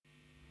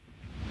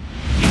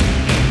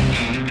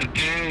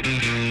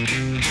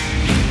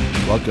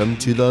Welcome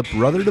to the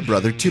Brother to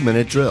Brother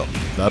 2-Minute Drill,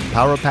 the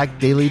Power Pack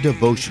Daily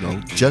Devotional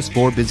just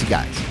for busy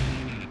guys.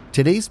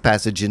 Today's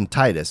passage in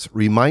Titus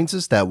reminds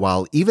us that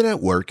while even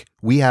at work,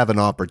 we have an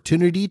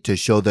opportunity to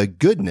show the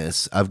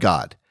goodness of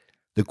God.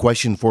 The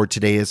question for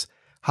today is,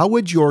 how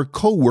would your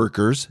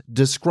co-workers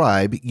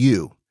describe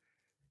you?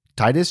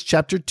 Titus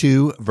chapter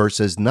 2,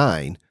 verses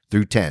 9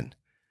 through 10.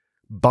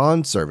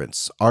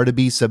 Bondservants are to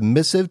be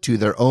submissive to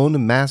their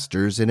own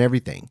masters in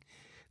everything.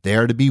 They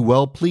are to be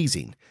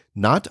well-pleasing,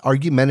 not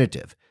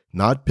argumentative,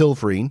 not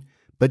pilfering,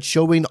 but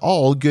showing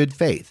all good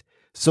faith,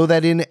 so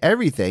that in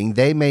everything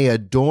they may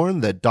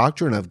adorn the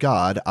doctrine of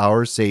God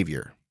our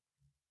Savior.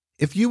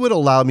 If you would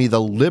allow me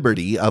the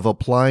liberty of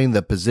applying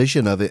the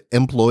position of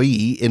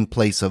employee in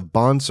place of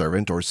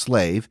bondservant or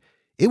slave,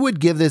 it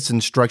would give this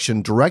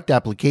instruction direct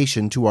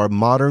application to our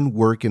modern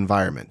work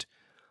environment.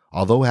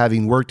 Although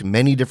having worked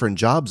many different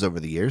jobs over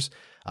the years,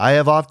 I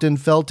have often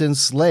felt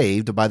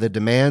enslaved by the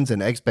demands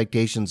and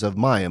expectations of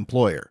my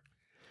employer.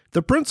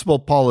 The principle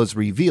Paul is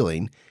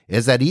revealing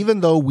is that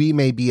even though we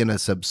may be in a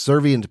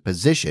subservient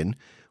position,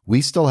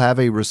 we still have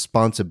a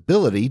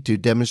responsibility to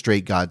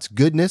demonstrate God's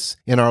goodness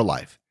in our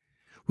life.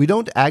 We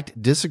don't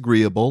act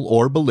disagreeable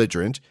or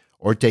belligerent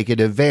or take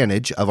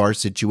advantage of our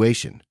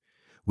situation.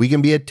 We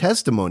can be a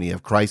testimony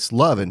of Christ's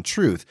love and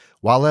truth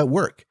while at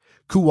work,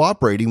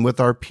 cooperating with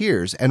our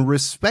peers and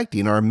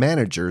respecting our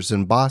managers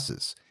and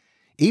bosses.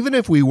 Even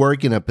if we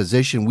work in a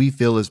position we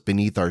feel is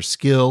beneath our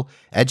skill,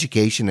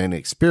 education, and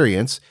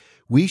experience,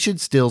 we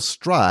should still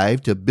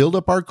strive to build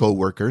up our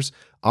coworkers,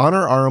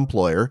 honor our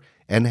employer,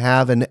 and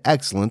have an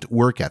excellent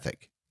work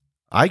ethic.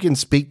 I can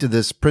speak to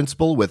this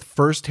principle with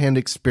firsthand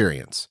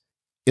experience.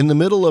 In the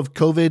middle of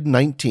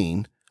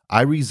COVID-19,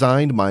 I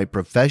resigned my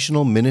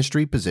professional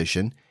ministry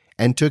position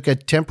and took a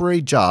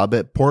temporary job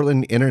at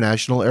Portland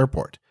International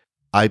Airport.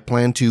 I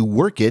plan to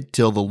work it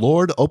till the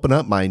Lord open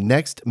up my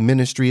next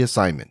ministry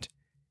assignment.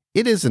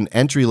 It is an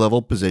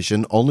entry-level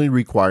position only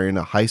requiring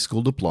a high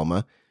school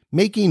diploma,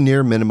 making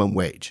near minimum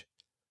wage.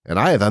 And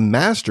I have a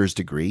master's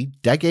degree,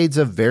 decades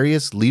of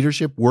various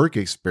leadership work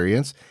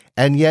experience,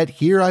 and yet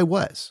here I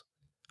was.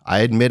 I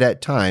admit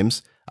at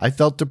times I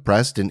felt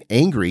depressed and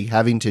angry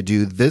having to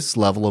do this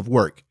level of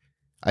work.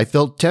 I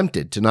felt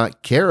tempted to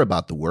not care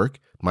about the work,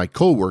 my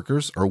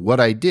coworkers, or what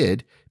I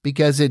did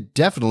because it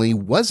definitely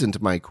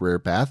wasn't my career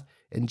path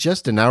and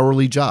just an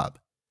hourly job.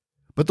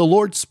 But the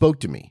Lord spoke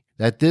to me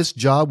that this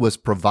job was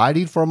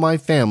providing for my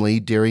family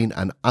during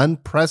an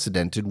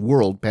unprecedented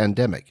world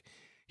pandemic.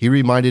 He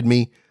reminded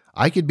me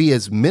I could be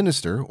His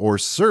minister or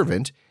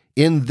servant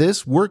in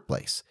this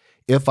workplace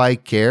if I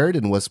cared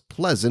and was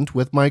pleasant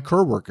with my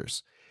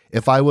coworkers,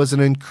 if I was an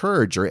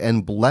encourager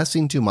and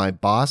blessing to my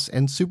boss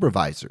and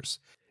supervisors,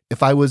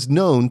 if I was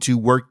known to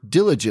work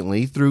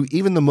diligently through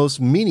even the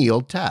most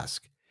menial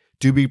task,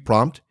 to be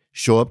prompt,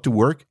 show up to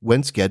work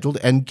when scheduled,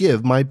 and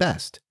give my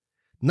best.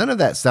 None of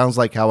that sounds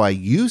like how I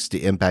used to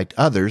impact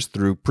others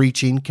through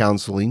preaching,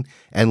 counseling,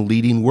 and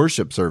leading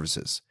worship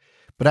services.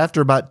 But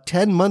after about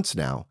 10 months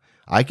now,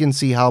 I can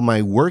see how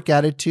my work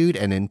attitude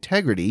and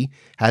integrity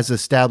has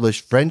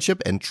established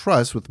friendship and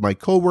trust with my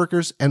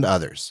coworkers and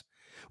others,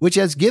 which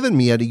has given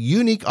me a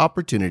unique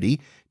opportunity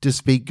to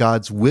speak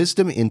God's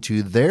wisdom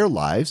into their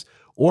lives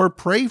or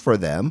pray for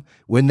them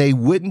when they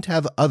wouldn't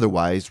have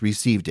otherwise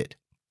received it.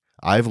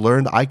 I've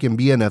learned I can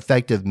be an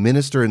effective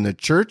minister in the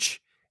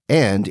church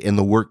and in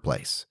the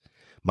workplace.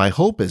 My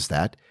hope is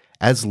that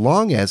as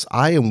long as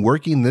I am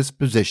working this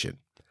position,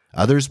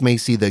 others may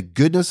see the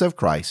goodness of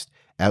Christ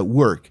at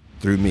work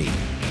through me.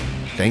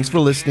 Thanks for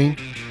listening.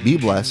 Be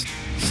blessed.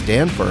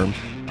 Stand firm.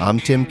 I'm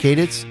Tim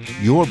Kaditz,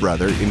 your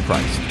brother in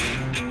Christ.